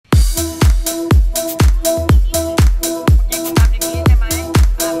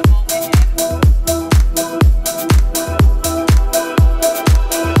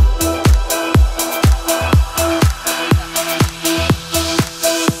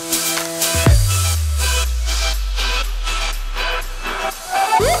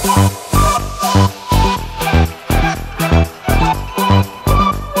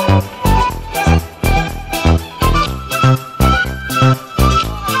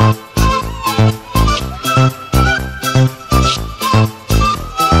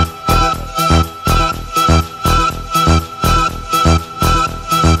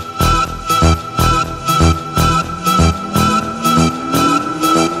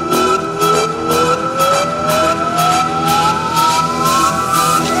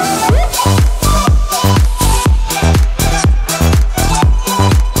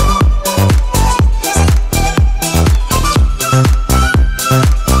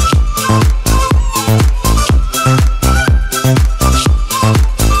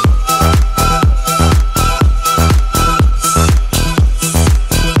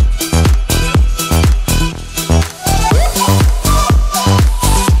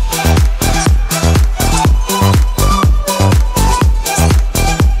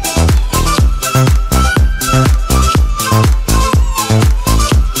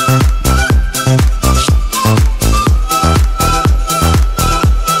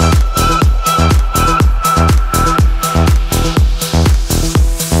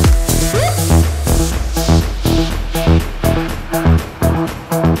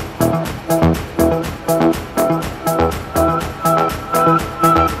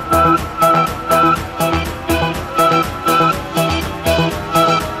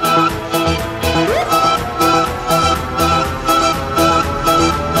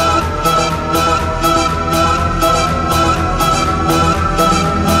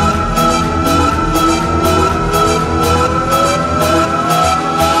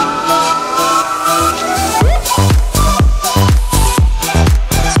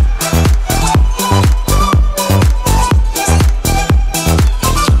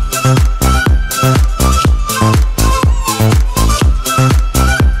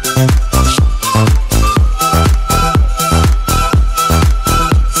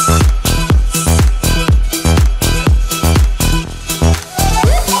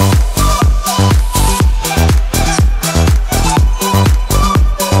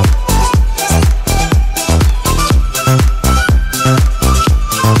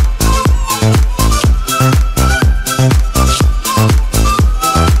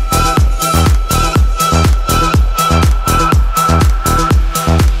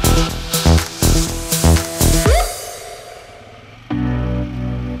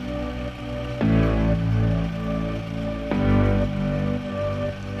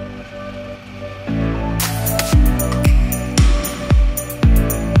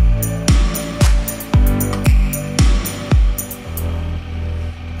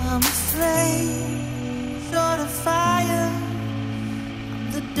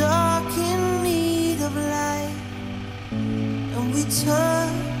we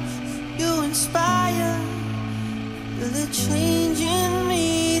touch, you inspire. Feel the change in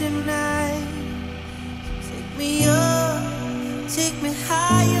me tonight. Take me up, take me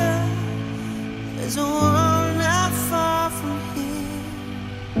higher. There's a world not far from here.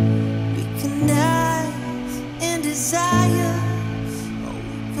 We can dance in desire, or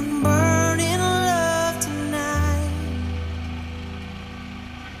we can burn in love tonight.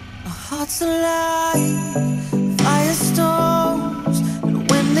 Our hearts alive, firestorms, and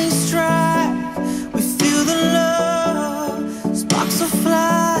when they strike, we feel the love. Sparks will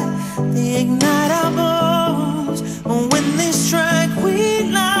fly, they ignite our bones. And when they strike, we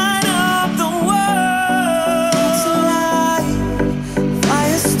light up the world. Hearts alive,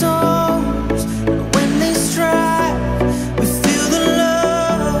 firestorms, and when they strike, we feel the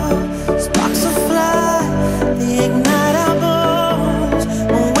love. Sparks will fly, they ignite our bones.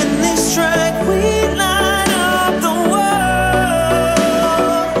 And when they strike, we light up the world.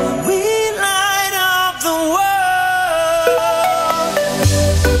 We light up the world.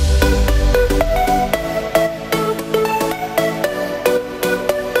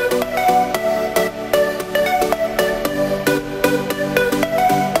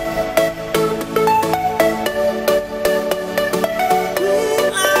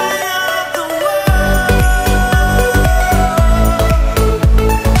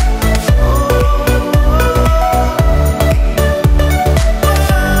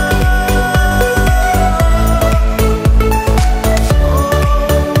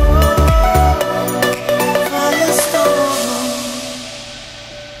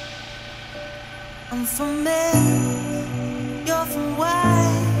 I'm from Earth, you're from Y.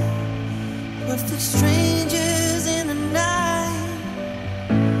 Perfect strangers in the night.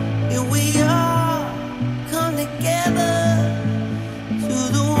 Here we are, come together. To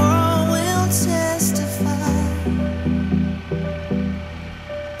the world we'll testify.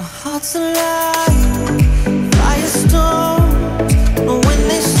 Our hearts alive, firestorms, and when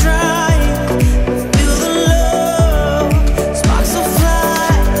they strike, feel the love. Sparks will fly,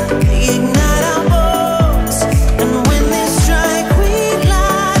 they ignite our bones. And when they strike, we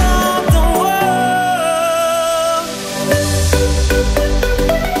light up the world.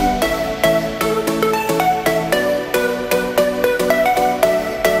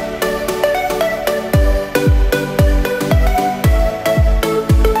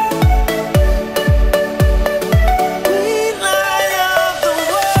 We light up the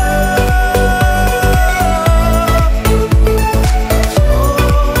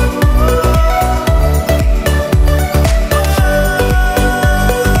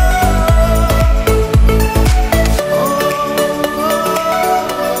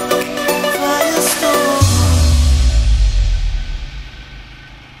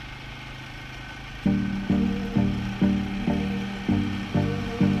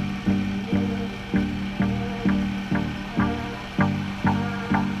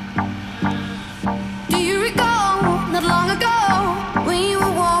Do you recall, not long ago, when you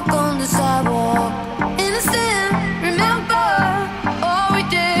would walk on the sidewalk? Innocent, remember, all we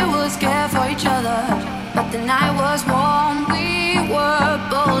did was care for each other. But the night was warm, we were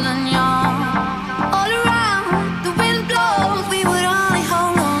bold and young. All around, the wind blows, we would only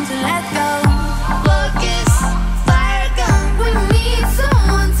hold on to let go. Focus, fire gun, we need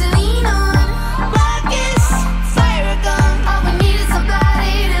someone to lean on. Focus, fire gun, all we need is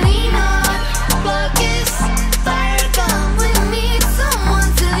somebody to lean on. Focus, fire gun, we need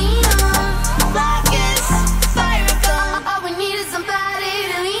someone to lean on. Focus, fire gun, all we need is somebody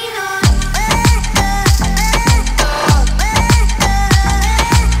to lean on.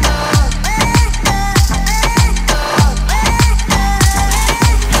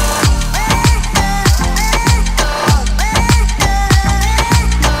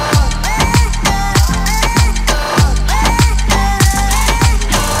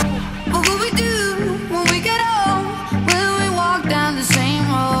 What will we do when we get old? Will we walk down the same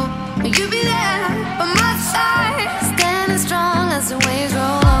road? Will you be there by my side, standing strong as the waves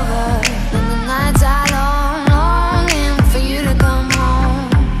roll over? And the nights are long, longing for you to come home.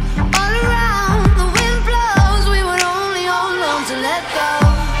 All around, the wind blows, we would only hold on to let go.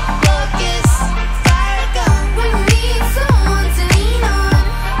 Focus, fire gun, we need someone to lean on.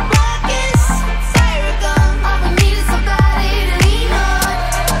 Focus, fire gun, all we need is somebody to lean on.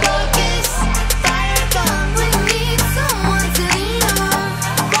 Focus, fire gun, we need someone to lean on.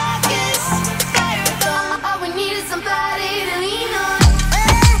 Focus, fire gun,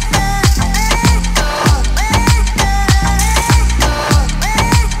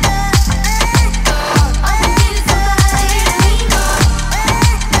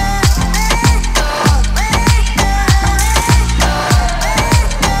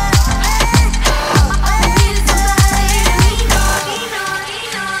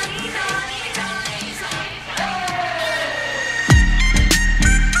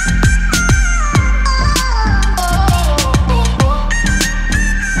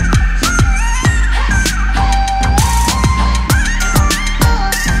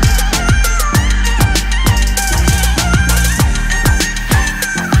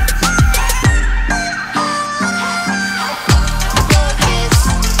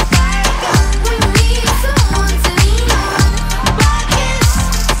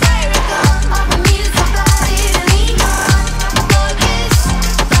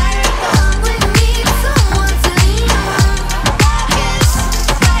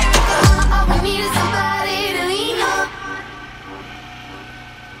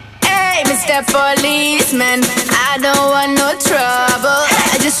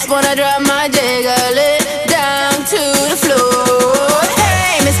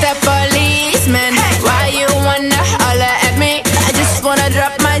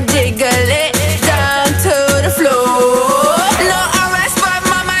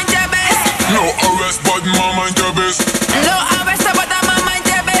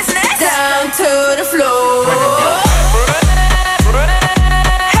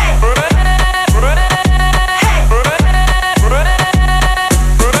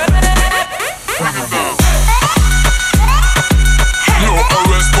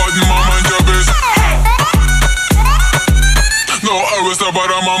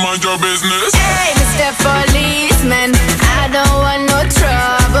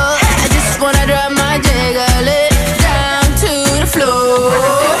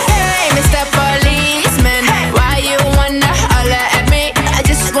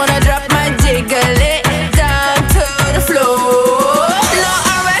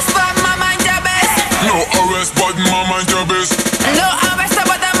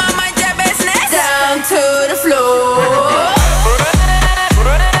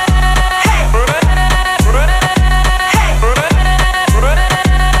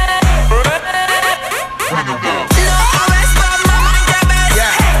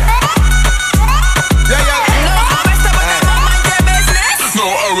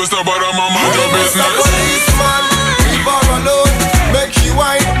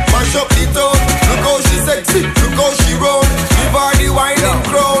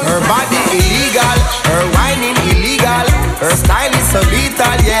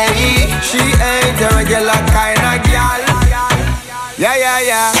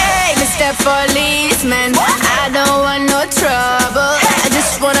 Hey, Mr. Policeman, I don't want no trouble. I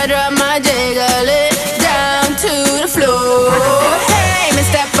just wanna drop my jiggle it down to the floor. Hey,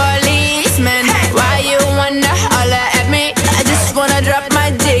 Mr. Policeman, why you wanna holler at me? I just wanna drop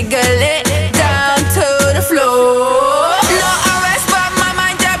my jiggle it down to the floor. No arrest, but my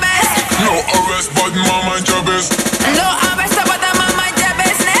mind your best. No arrest, but my mind your best. No arrest, but my mind your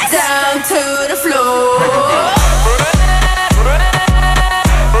business. Down to the floor.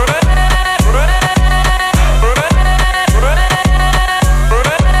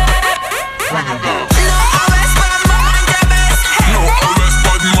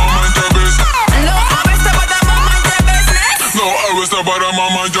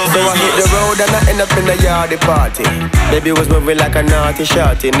 So I hit the road and I end up in the yardy party. Baby was moving like a naughty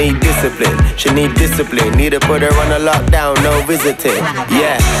shorty. Need discipline, she need discipline. Need to put her on a lockdown, no visiting.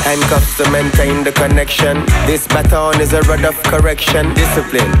 Yeah, handcuffs to maintain the connection. This baton is a rod of correction.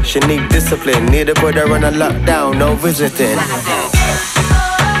 Discipline, she need discipline. Need to put her on a lockdown, no visiting.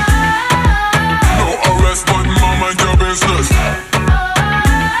 No arrest, but my mind your business.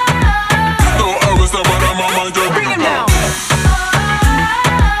 No arrest, but my mind your business. Bring him down.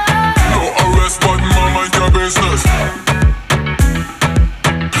 Business.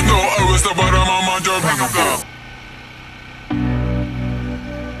 No arrest about my mind your business.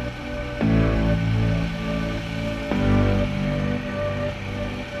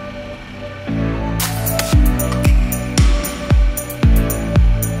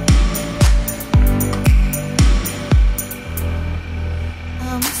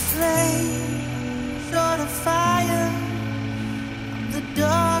 I'm a flame, short of fire. I'm the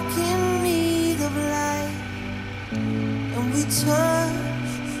dark in need of light. And we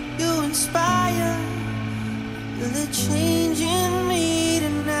touch, you inspire. Feel the change in me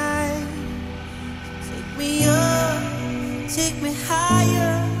tonight. Take me up, take me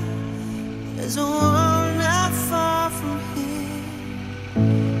higher. There's a world not far from here.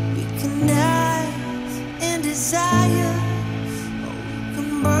 We can dance in desire, or we can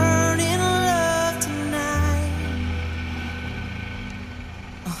burn in love tonight.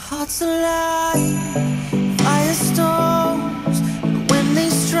 Our hearts alive, firestorms, but when they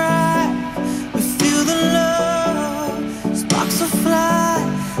strike, we feel the love. Sparks will fly,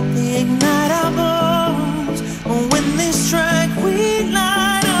 they ignite our bones. And when they strike, we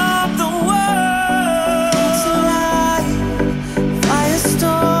light up the world. It's alive,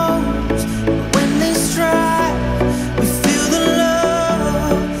 firestorms, but when they strike, we feel the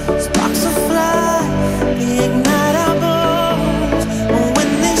love. Sparks will fly, they ignite our bones. And when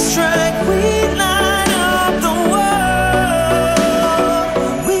they strike, we light up the world.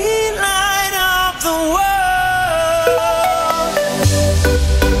 We light up the world.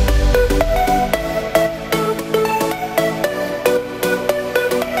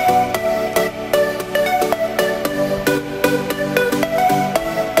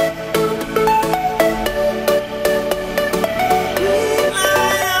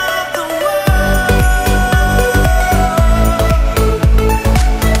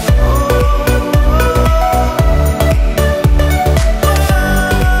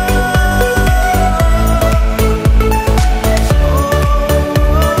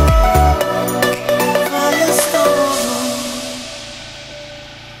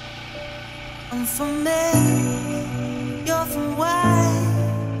 I'm from May, you're from Y.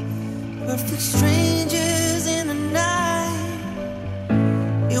 Perfect strangers in the night.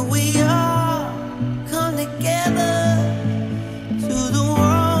 Here we are, come together. To the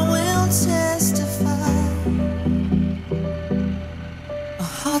world we'll testify.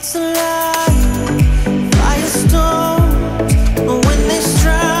 Our hearts alive, firestorms, but when they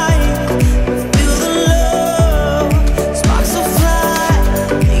strike, feel the love. Sparks will fly,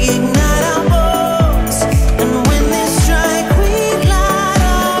 they ignite our bones. And when they strike, we light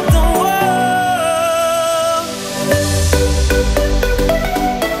up the world.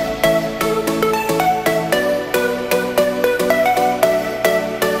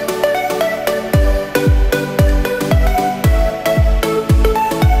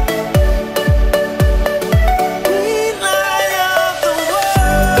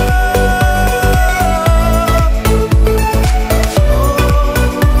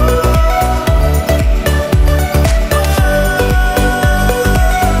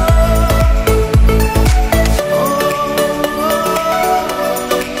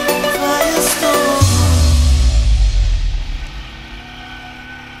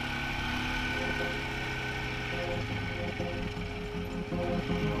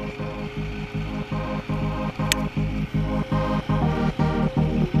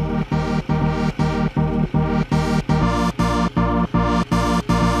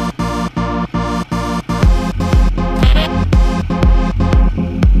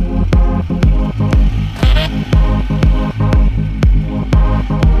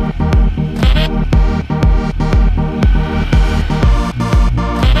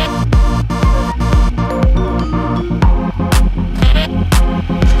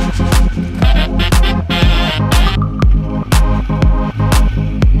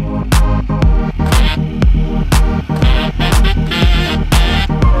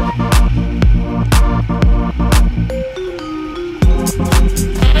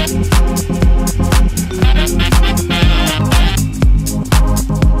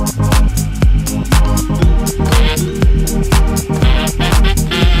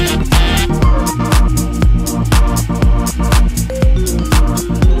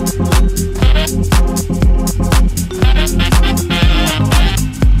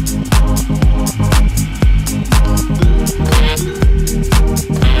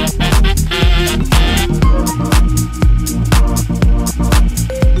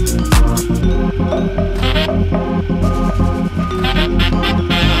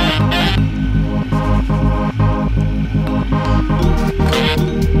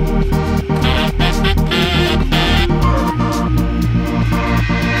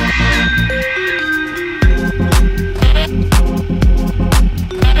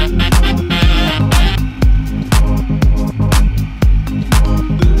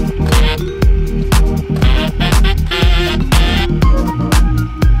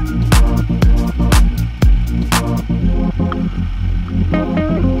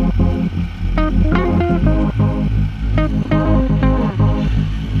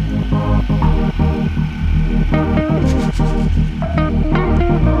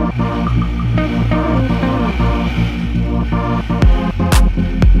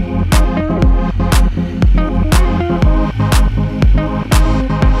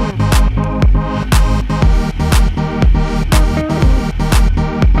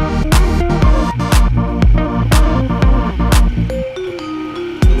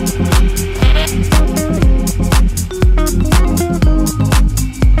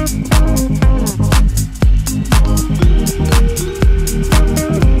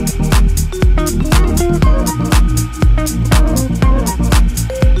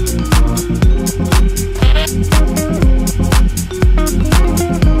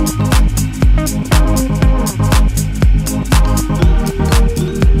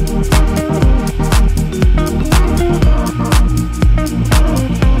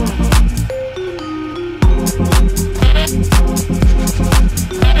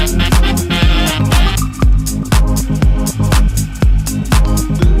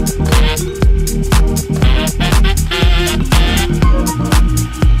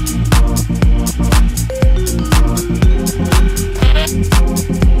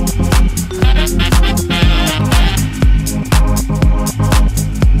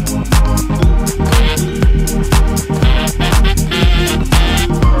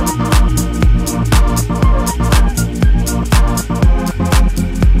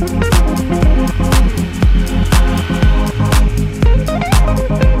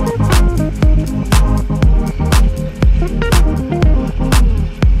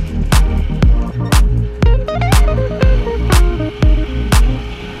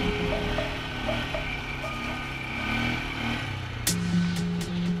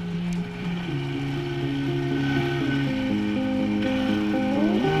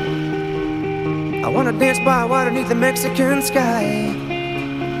 dance by water beneath the Mexican sky.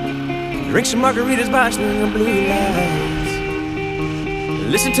 Drink some margaritas by swinging blue lights.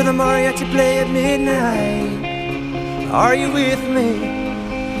 Listen to the mariachi play at midnight. Are you with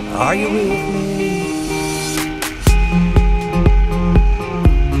me? Are you with me?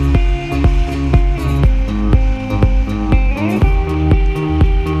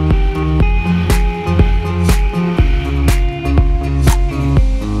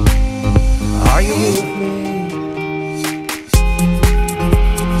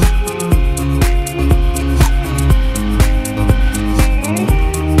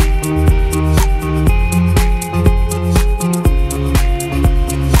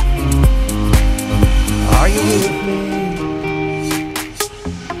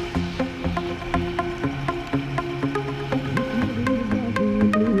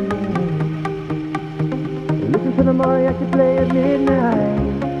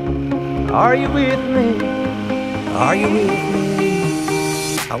 Are you with me? Are you with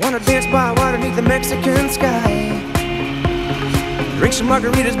me? I wanna dance by water beneath the Mexican sky. Drink some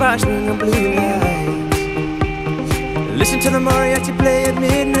margaritas by swinging blue lights. Listen to the mariachi play at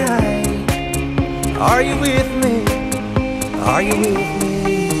midnight. Are you with me? Are you with me?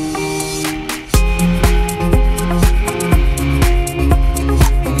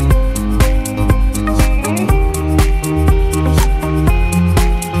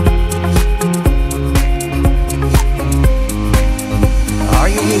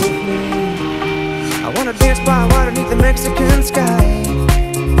 Mexican sky.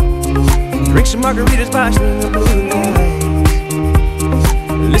 Drink some margaritas by swinging blue lights.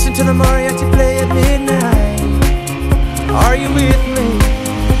 Listen to the mariachi play at midnight. Are you with me?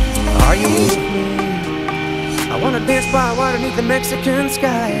 Are you with me? I wanna dance by water beneath the Mexican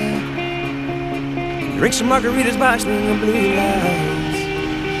sky. Drink some margaritas by swinging blue lights.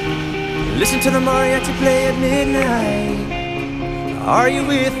 Listen to the mariachi play at midnight. Are you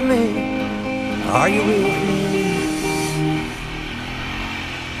with me? Are you with me?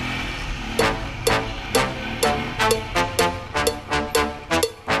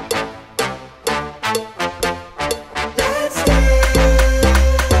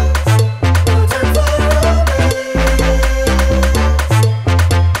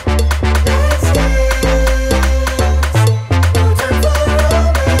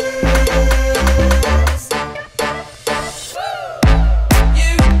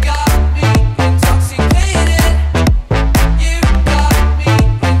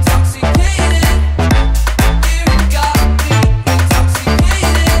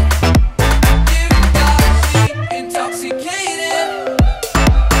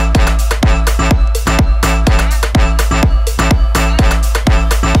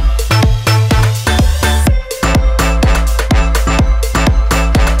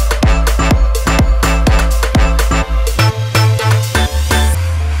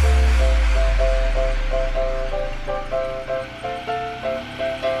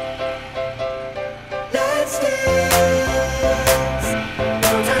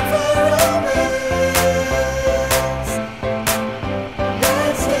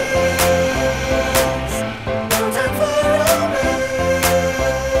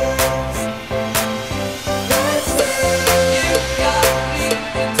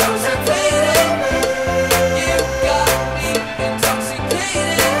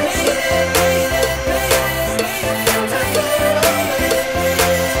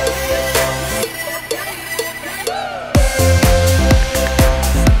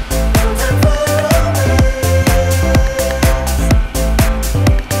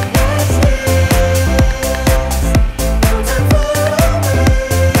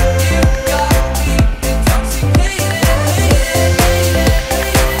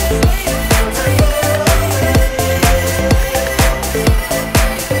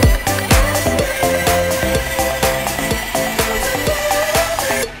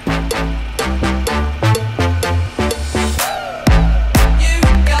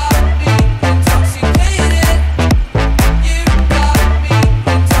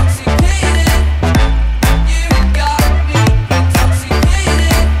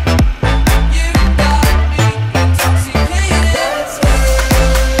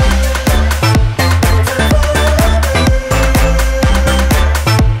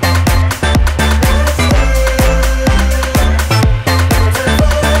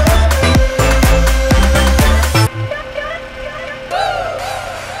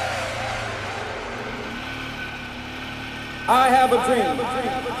 I have a dream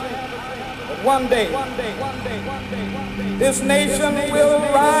that one day This nation will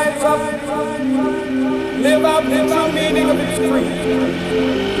rise up, live out the true meaning of its creed.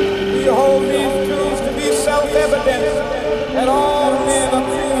 We hold these truths to be self-evident that all men are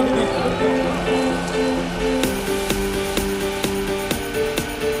created equal.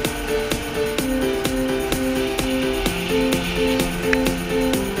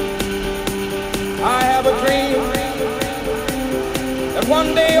 I have a dream that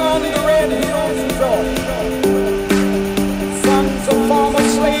one day on the red hills of Georgia, sons of former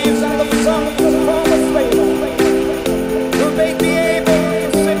slaves and the sons of former slave owners, will they be able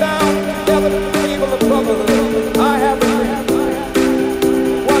to sit down together at the table of brotherhood? I have a dream.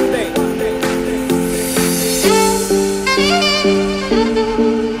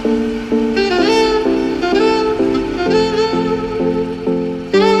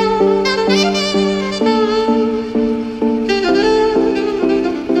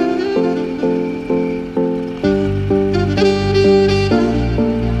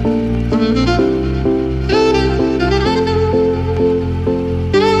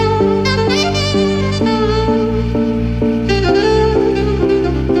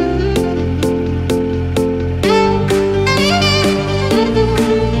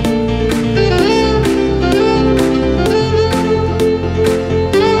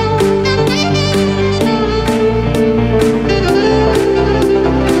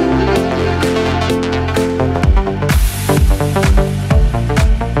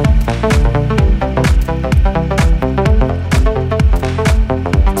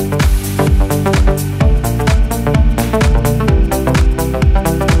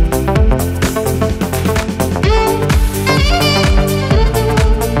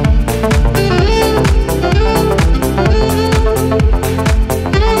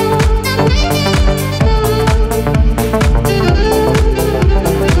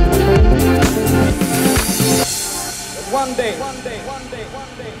 One day.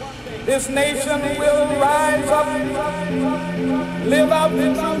 This nation will rise up, live out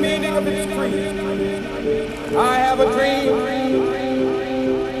the true meaning of its creed. I have a dream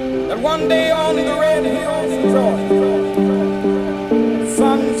that one day on the red hills of Georgia,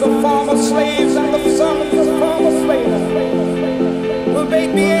 sons of former slaves and the sons of former slave owners, will they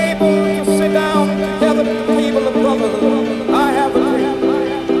be able to sit down together at the table of brotherhood? I have a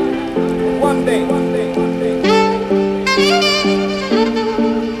dream. One day.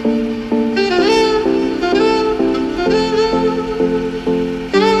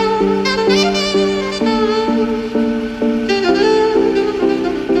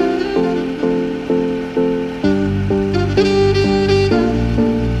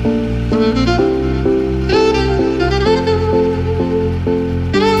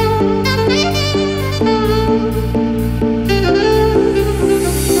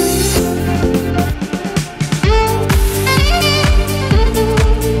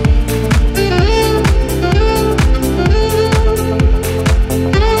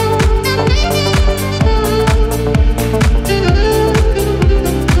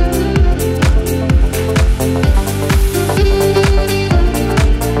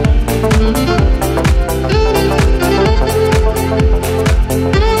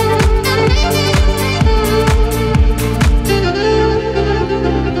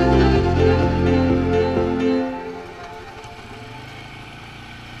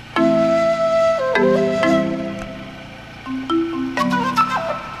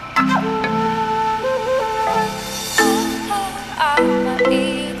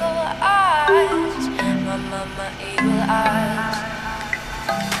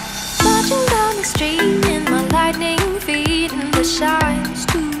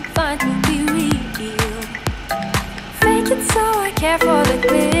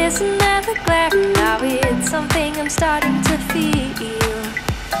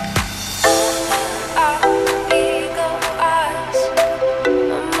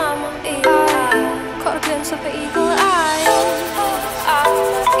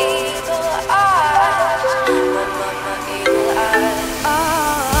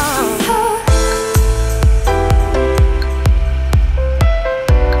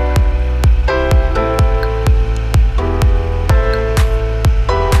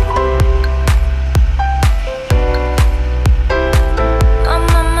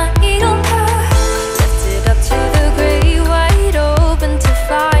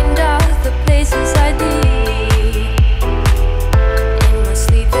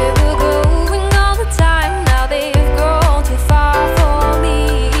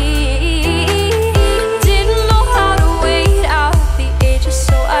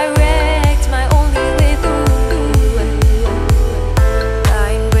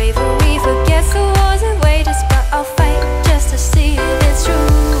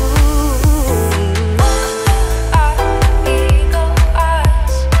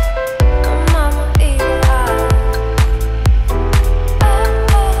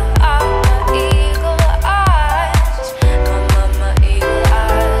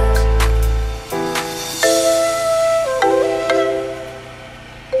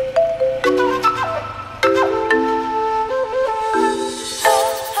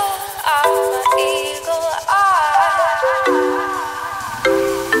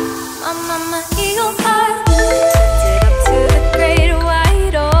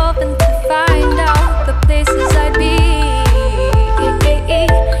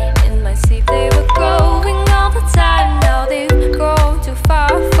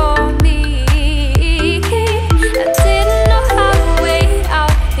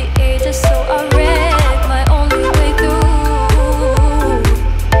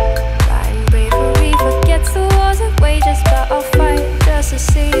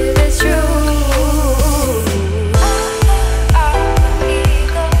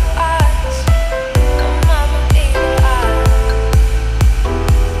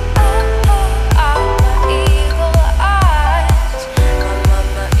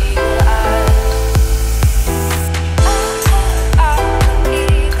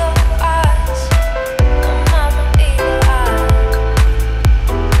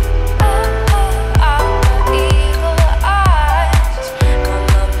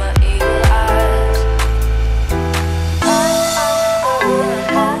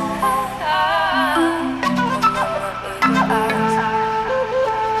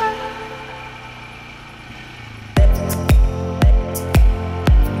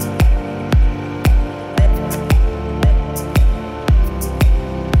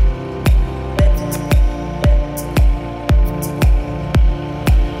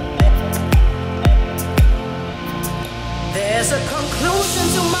 a conclusion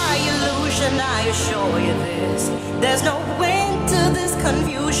to my illusion, I assure you this. There's no end to this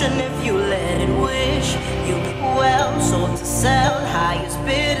confusion if you let it wish. You get well, sold to sell, highest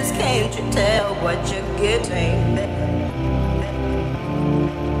bidders, can't you tell what you're getting?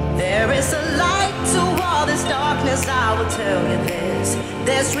 There is a light to all this darkness, I will tell you this.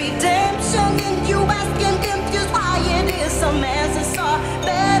 There's redemption in you asking confused why it is some answers are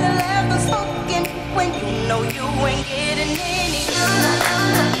better left unspoken when you know you ain't getting any.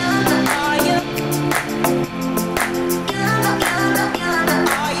 Are you?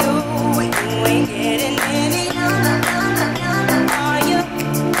 Are you? You ain't getting any. Are you?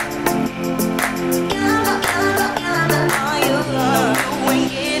 Are you? You ain't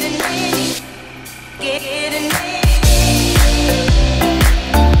getting any. Getting any.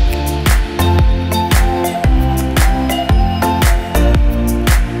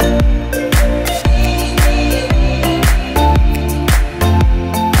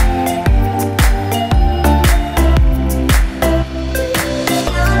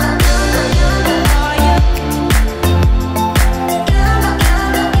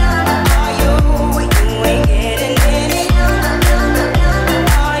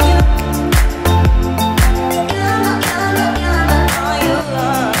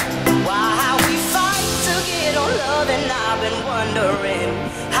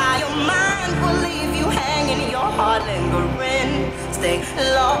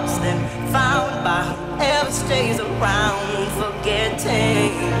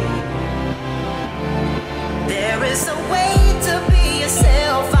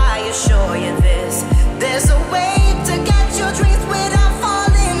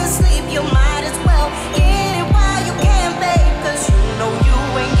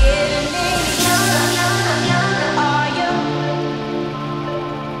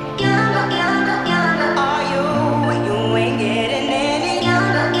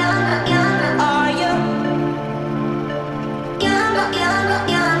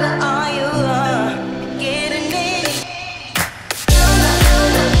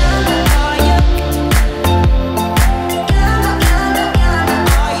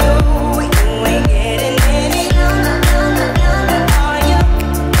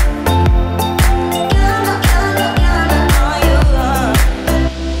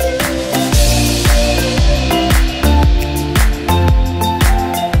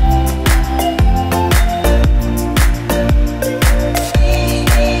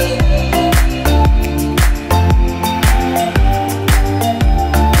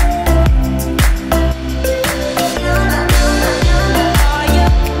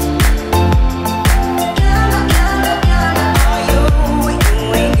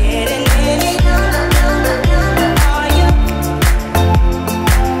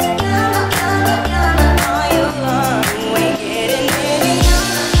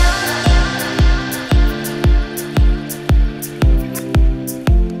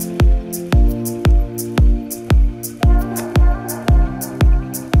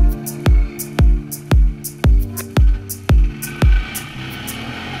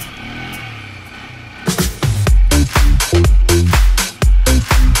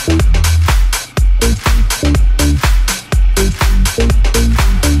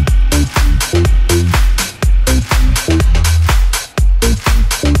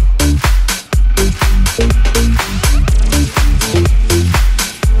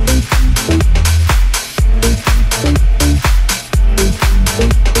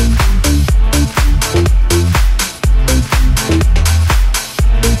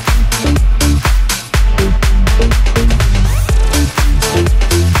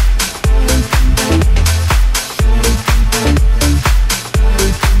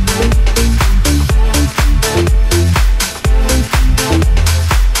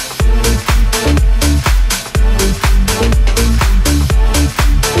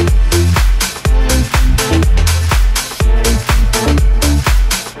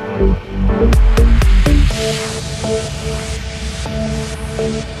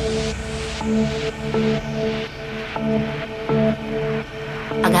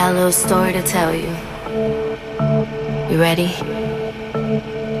 I got a little story to tell you. You ready?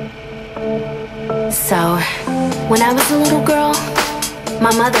 So, when I was a little girl,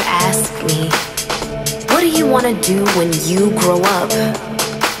 my mother asked me, "What do you want to do when you grow up?"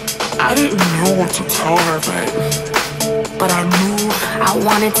 I didn't know what to tell her, but I knew I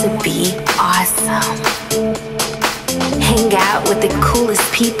wanted to be awesome. Hang out with the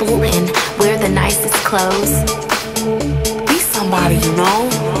coolest people and wear the nicest clothes. be somebody, you know?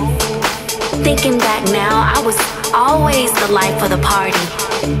 Thinking back now, I was always the life of the party.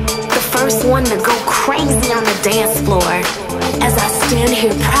 The first one to go crazy on the dance floor. As I stand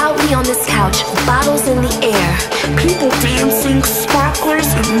here proudly on this couch, bottles in the air, People dancing, sparklers,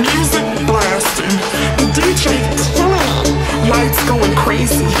 and music blasting. The DJ killing it. Lights going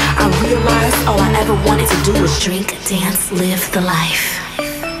crazy. I realized all I ever wanted to do was drink, dance, live the life.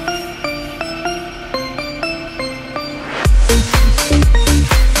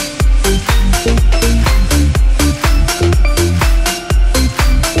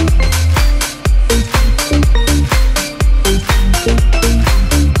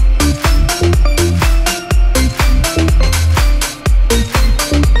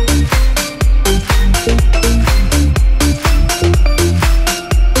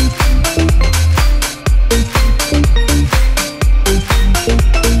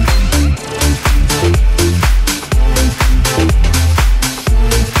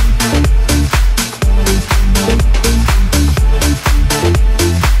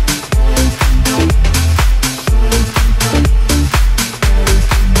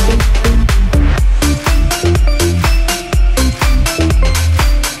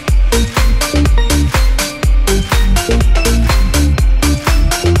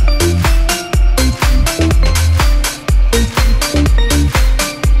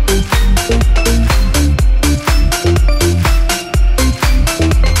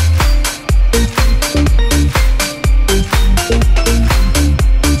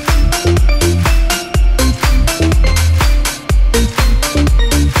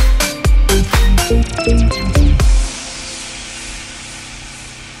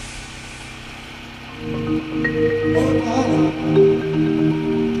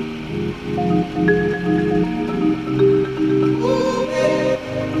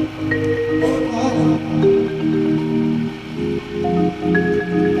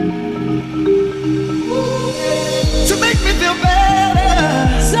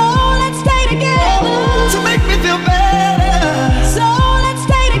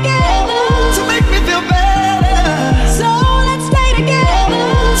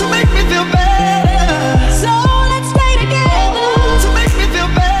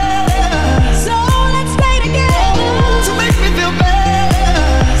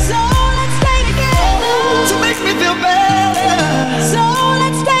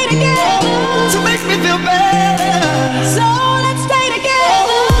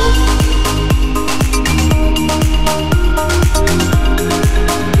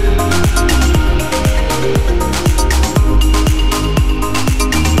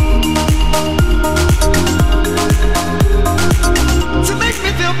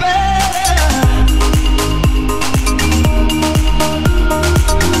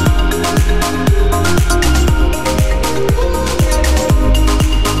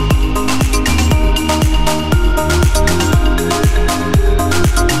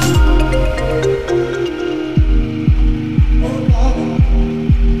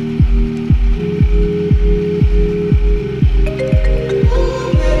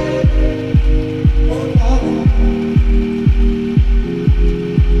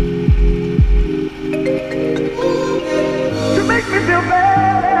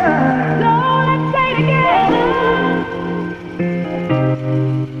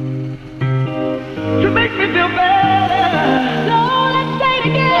 To make me feel better. So let's stay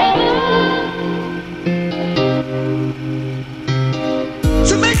together.